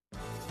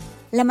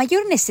La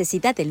mayor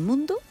necesidad del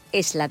mundo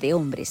es la de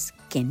hombres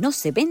que no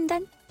se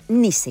vendan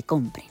ni se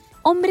compren.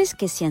 Hombres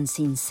que sean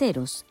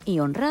sinceros y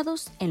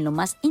honrados en lo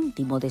más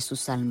íntimo de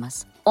sus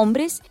almas.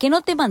 Hombres que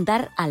no teman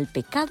dar al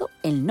pecado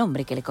el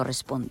nombre que le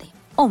corresponde.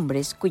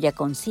 Hombres cuya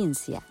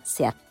conciencia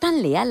sea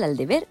tan leal al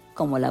deber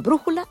como la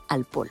brújula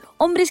al polo.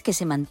 Hombres que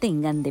se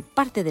mantengan de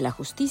parte de la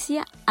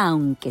justicia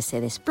aunque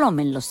se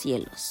desplomen los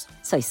cielos.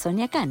 Soy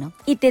Sonia Cano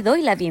y te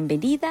doy la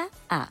bienvenida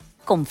a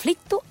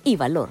Conflicto y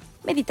Valor.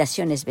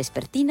 Meditaciones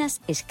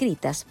vespertinas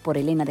escritas por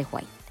Elena de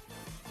White.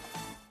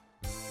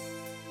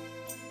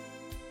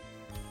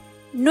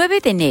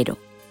 9 de enero.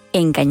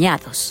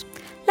 Engañados.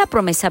 La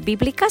promesa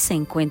bíblica se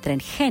encuentra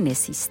en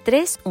Génesis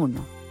 3:1,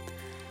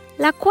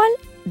 la cual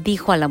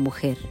dijo a la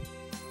mujer: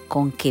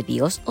 ¿con qué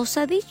Dios os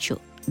ha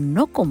dicho,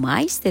 no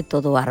comáis de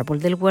todo árbol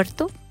del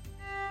huerto?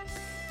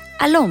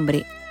 Al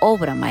hombre,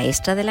 obra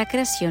maestra de la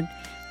creación,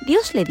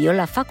 Dios le dio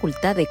la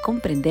facultad de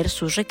comprender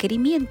sus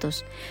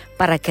requerimientos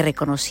para que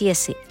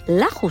reconociese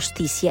la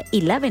justicia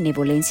y la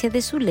benevolencia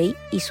de su ley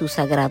y su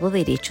sagrado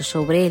derecho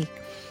sobre él.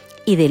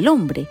 Y del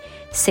hombre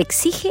se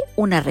exige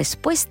una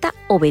respuesta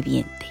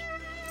obediente.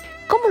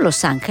 Como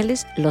los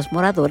ángeles, los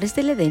moradores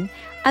del Edén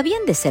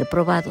habían de ser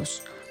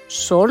probados.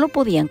 Solo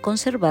podían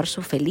conservar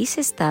su feliz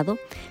estado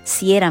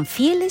si eran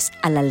fieles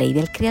a la ley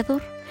del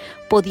Creador.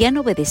 Podían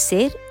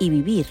obedecer y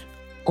vivir,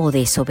 o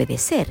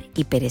desobedecer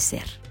y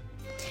perecer.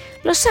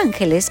 Los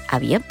ángeles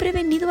habían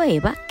prevenido a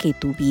Eva que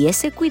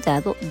tuviese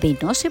cuidado de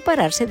no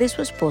separarse de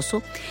su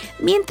esposo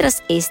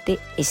mientras éste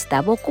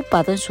estaba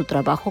ocupado en su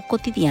trabajo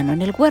cotidiano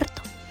en el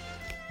huerto.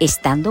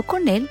 Estando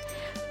con él,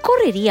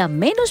 correría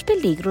menos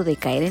peligro de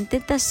caer en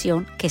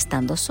tentación que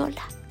estando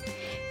sola.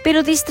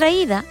 Pero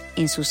distraída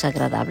en sus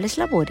agradables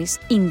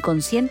labores,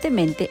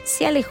 inconscientemente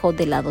se alejó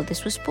del lado de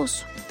su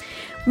esposo.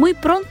 Muy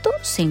pronto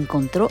se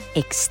encontró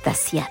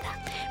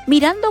extasiada,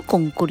 mirando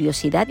con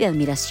curiosidad y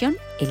admiración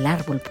el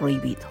árbol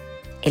prohibido.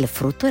 El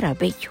fruto era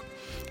bello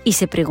y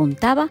se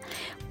preguntaba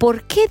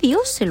por qué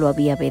Dios se lo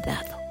había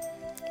vedado.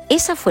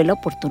 Esa fue la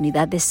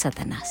oportunidad de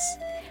Satanás.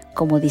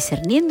 Como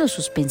discerniendo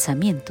sus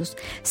pensamientos,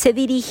 se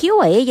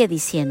dirigió a ella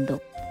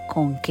diciendo: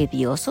 ¿con qué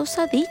Dios os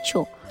ha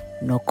dicho,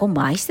 no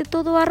comáis de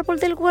todo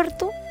árbol del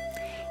huerto?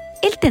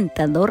 El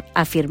tentador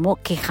afirmó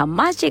que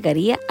jamás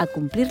llegaría a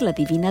cumplir la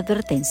divina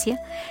advertencia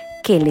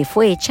que le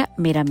fue hecha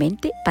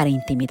meramente para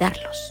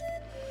intimidarlos.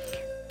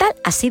 Tal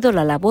ha sido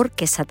la labor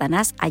que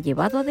Satanás ha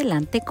llevado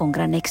adelante con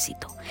gran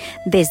éxito,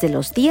 desde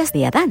los días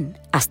de Adán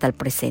hasta el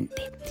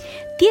presente.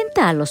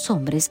 Tienta a los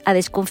hombres a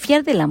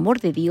desconfiar del amor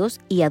de Dios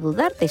y a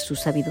dudar de su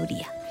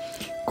sabiduría.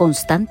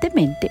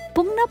 Constantemente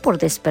pugna por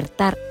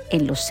despertar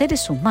en los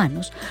seres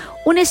humanos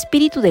un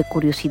espíritu de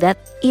curiosidad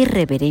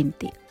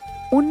irreverente,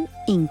 un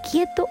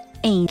inquieto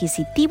e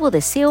inquisitivo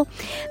deseo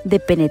de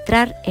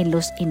penetrar en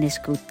los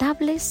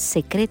inescrutables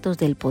secretos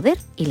del poder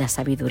y la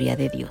sabiduría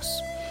de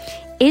Dios.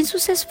 En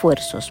sus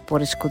esfuerzos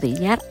por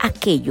escudriñar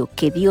aquello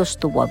que Dios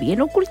tuvo a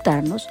bien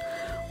ocultarnos,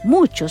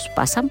 muchos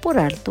pasan por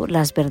alto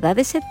las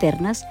verdades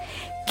eternas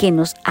que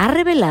nos ha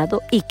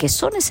revelado y que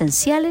son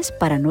esenciales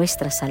para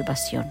nuestra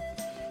salvación.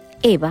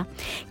 Eva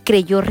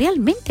creyó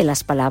realmente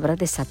las palabras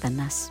de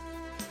Satanás,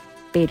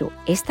 pero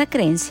esta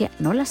creencia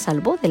no la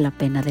salvó de la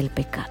pena del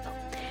pecado.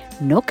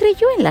 No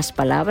creyó en las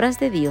palabras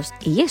de Dios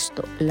y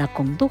esto la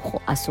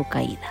condujo a su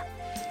caída.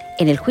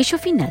 En el juicio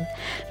final,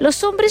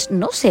 los hombres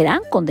no serán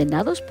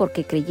condenados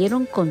porque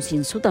creyeron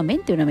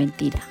concienzudamente una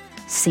mentira,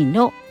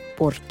 sino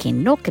porque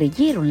no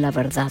creyeron la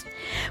verdad,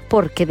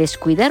 porque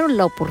descuidaron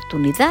la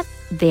oportunidad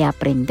de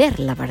aprender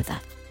la verdad.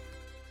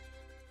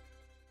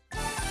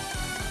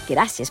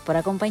 Gracias por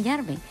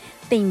acompañarme.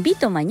 Te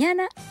invito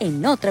mañana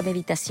en otra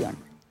meditación.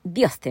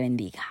 Dios te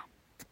bendiga.